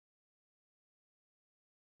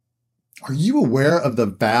Are you aware of the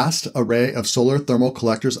vast array of solar thermal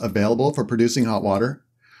collectors available for producing hot water?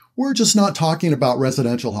 We're just not talking about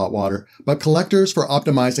residential hot water, but collectors for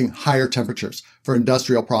optimizing higher temperatures for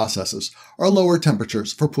industrial processes or lower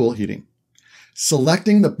temperatures for pool heating.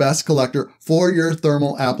 Selecting the best collector for your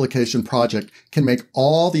thermal application project can make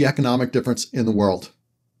all the economic difference in the world.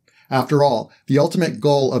 After all, the ultimate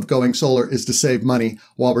goal of going solar is to save money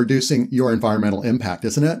while reducing your environmental impact,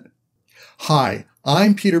 isn't it? Hi,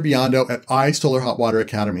 I'm Peter Biondo at iSolar Hot Water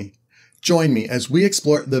Academy. Join me as we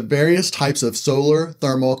explore the various types of solar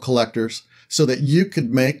thermal collectors so that you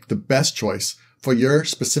could make the best choice for your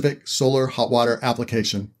specific solar hot water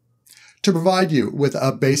application. To provide you with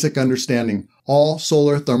a basic understanding, all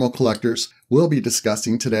solar thermal collectors we'll be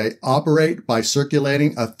discussing today operate by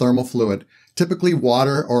circulating a thermal fluid, typically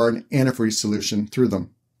water or an antifreeze solution, through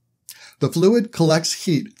them. The fluid collects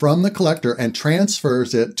heat from the collector and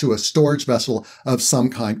transfers it to a storage vessel of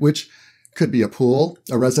some kind, which could be a pool,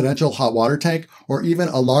 a residential hot water tank, or even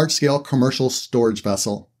a large-scale commercial storage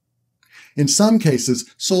vessel. In some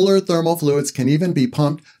cases, solar thermal fluids can even be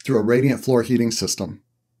pumped through a radiant floor heating system.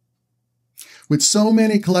 With so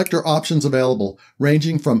many collector options available,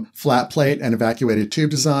 ranging from flat plate and evacuated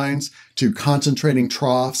tube designs to concentrating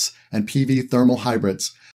troughs and PV thermal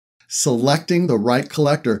hybrids, selecting the right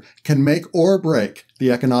collector can make or break the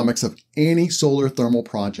economics of any solar thermal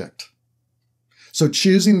project. So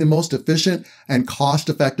choosing the most efficient and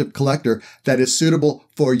cost-effective collector that is suitable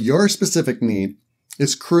for your specific need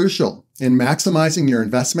is crucial in maximizing your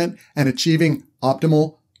investment and achieving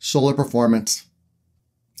optimal solar performance.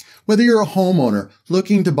 Whether you're a homeowner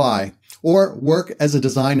looking to buy or work as a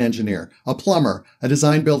design engineer, a plumber, a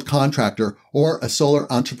design-build contractor, or a solar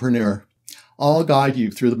entrepreneur, I'll guide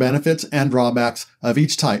you through the benefits and drawbacks of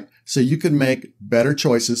each type so you can make better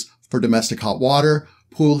choices for domestic hot water,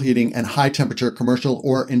 pool heating, and high-temperature commercial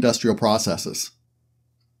or industrial processes.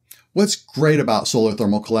 What's great about solar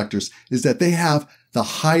thermal collectors is that they have the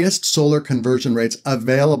highest solar conversion rates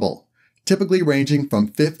available, typically ranging from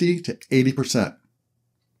 50 to 80%.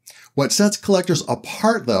 What sets collectors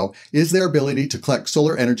apart, though, is their ability to collect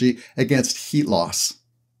solar energy against heat loss.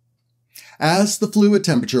 As the fluid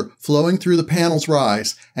temperature flowing through the panels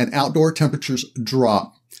rise and outdoor temperatures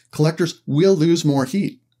drop, collectors will lose more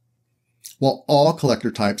heat. While all collector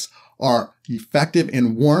types are effective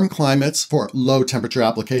in warm climates for low temperature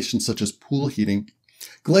applications such as pool heating,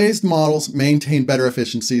 glazed models maintain better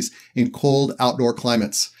efficiencies in cold outdoor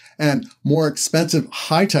climates, and more expensive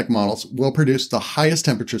high-tech models will produce the highest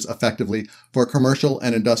temperatures effectively for commercial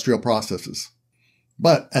and industrial processes.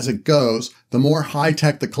 But as it goes, the more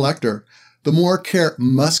high-tech the collector, the more care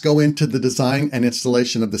must go into the design and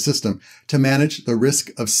installation of the system to manage the risk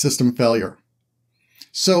of system failure.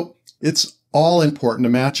 So it's all important to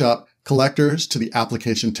match up collectors to the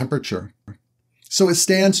application temperature. So it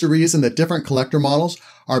stands to reason that different collector models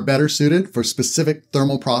are better suited for specific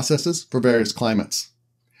thermal processes for various climates.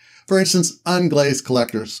 For instance, unglazed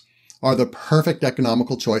collectors are the perfect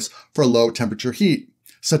economical choice for low temperature heat,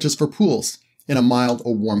 such as for pools in a mild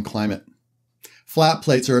or warm climate. Flat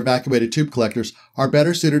plates or evacuated tube collectors are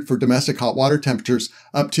better suited for domestic hot water temperatures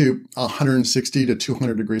up to 160 to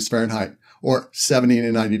 200 degrees Fahrenheit or 70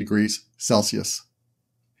 to 90 degrees Celsius.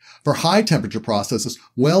 For high temperature processes,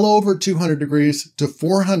 well over 200 degrees to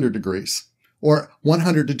 400 degrees or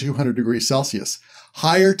 100 to 200 degrees Celsius,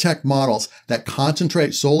 higher tech models that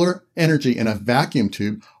concentrate solar energy in a vacuum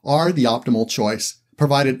tube are the optimal choice,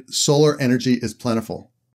 provided solar energy is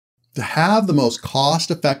plentiful. To have the most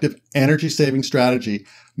cost-effective energy-saving strategy,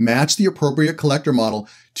 match the appropriate collector model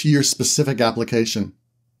to your specific application.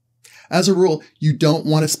 As a rule, you don't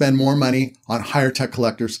want to spend more money on higher tech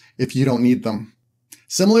collectors if you don't need them.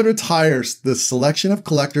 Similar to tires, the selection of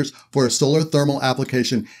collectors for a solar thermal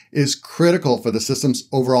application is critical for the system's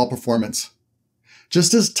overall performance.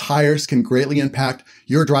 Just as tires can greatly impact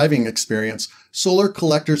your driving experience, solar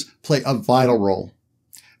collectors play a vital role.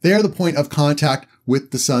 They are the point of contact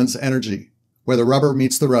with the sun's energy, where the rubber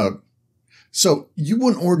meets the road. So you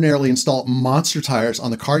wouldn't ordinarily install monster tires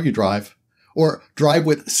on the car you drive, or drive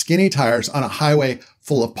with skinny tires on a highway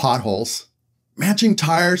full of potholes. Matching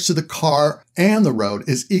tires to the car and the road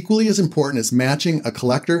is equally as important as matching a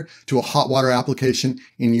collector to a hot water application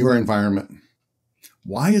in your environment.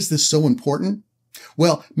 Why is this so important?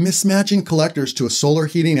 Well, mismatching collectors to a solar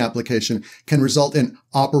heating application can result in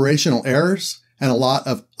operational errors and a lot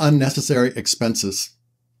of unnecessary expenses.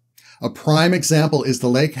 A prime example is the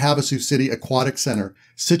Lake Havasu City Aquatic Center,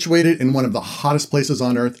 situated in one of the hottest places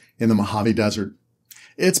on Earth in the Mojave Desert.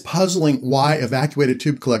 It's puzzling why evacuated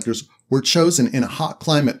tube collectors were chosen in a hot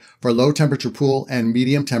climate for low temperature pool and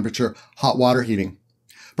medium temperature hot water heating.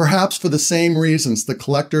 Perhaps for the same reasons the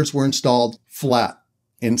collectors were installed flat,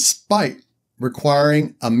 in spite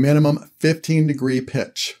requiring a minimum 15-degree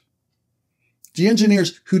pitch. The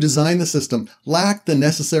engineers who designed the system lacked the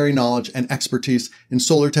necessary knowledge and expertise in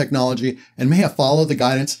solar technology and may have followed the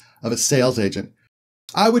guidance of a sales agent.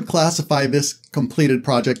 I would classify this completed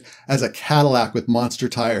project as a Cadillac with monster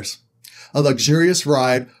tires. A luxurious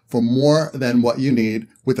ride for more than what you need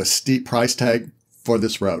with a steep price tag for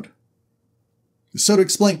this road. So to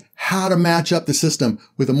explain how to match up the system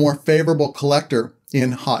with a more favorable collector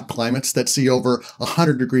in hot climates that see over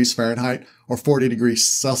 100 degrees Fahrenheit or 40 degrees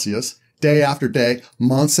Celsius, day after day,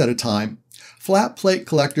 months at a time, flat plate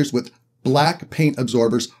collectors with black paint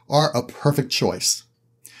absorbers are a perfect choice.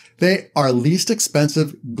 They are least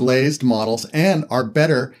expensive glazed models and are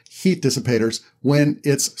better heat dissipators when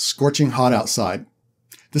it's scorching hot outside.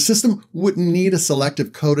 The system wouldn't need a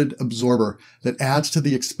selective coated absorber that adds to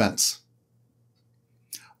the expense.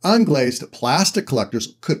 Unglazed plastic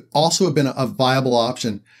collectors could also have been a viable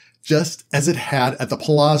option, just as it had at the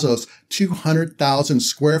Palazzo's 200,000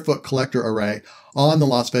 square foot collector array on the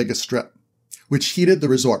Las Vegas Strip, which heated the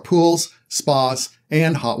resort pools, spas,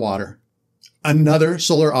 and hot water. Another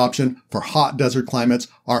solar option for hot desert climates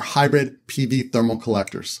are hybrid PV thermal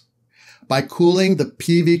collectors. By cooling the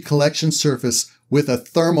PV collection surface with a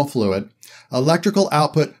thermal fluid, electrical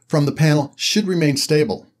output from the panel should remain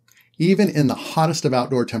stable, even in the hottest of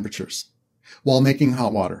outdoor temperatures, while making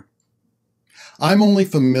hot water. I'm only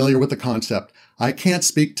familiar with the concept. I can't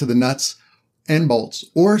speak to the nuts and bolts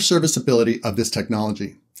or serviceability of this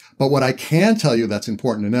technology. But what I can tell you that's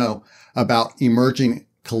important to know about emerging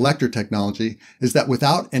collector technology is that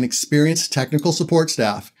without an experienced technical support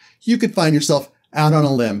staff, you could find yourself out on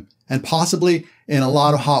a limb and possibly in a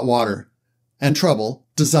lot of hot water and trouble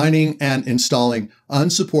designing and installing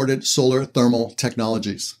unsupported solar thermal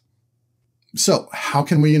technologies. So how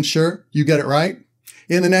can we ensure you get it right?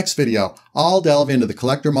 In the next video, I'll delve into the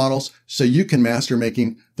collector models so you can master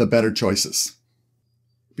making the better choices.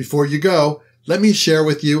 Before you go, let me share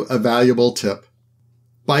with you a valuable tip.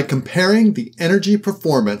 By comparing the energy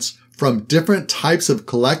performance from different types of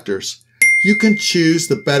collectors, you can choose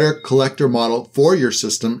the better collector model for your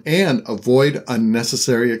system and avoid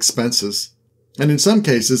unnecessary expenses. And in some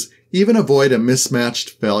cases, even avoid a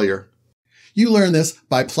mismatched failure. You learn this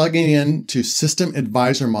by plugging in to System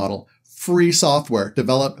Advisor Model, free software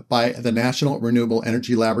developed by the National Renewable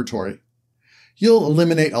Energy Laboratory. You'll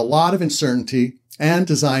eliminate a lot of uncertainty and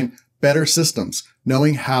design better systems,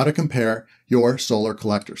 knowing how to compare your solar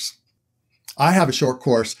collectors. I have a short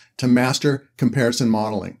course to master comparison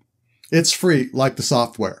modeling. It's free like the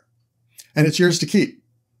software, and it's yours to keep.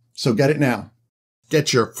 So get it now.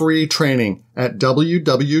 Get your free training at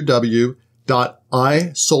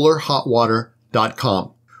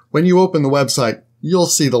www.isolarhotwater.com. When you open the website, you'll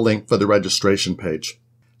see the link for the registration page.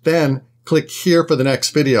 Then click here for the next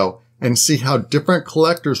video and see how different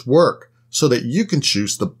collectors work so that you can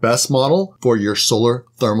choose the best model for your solar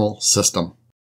thermal system.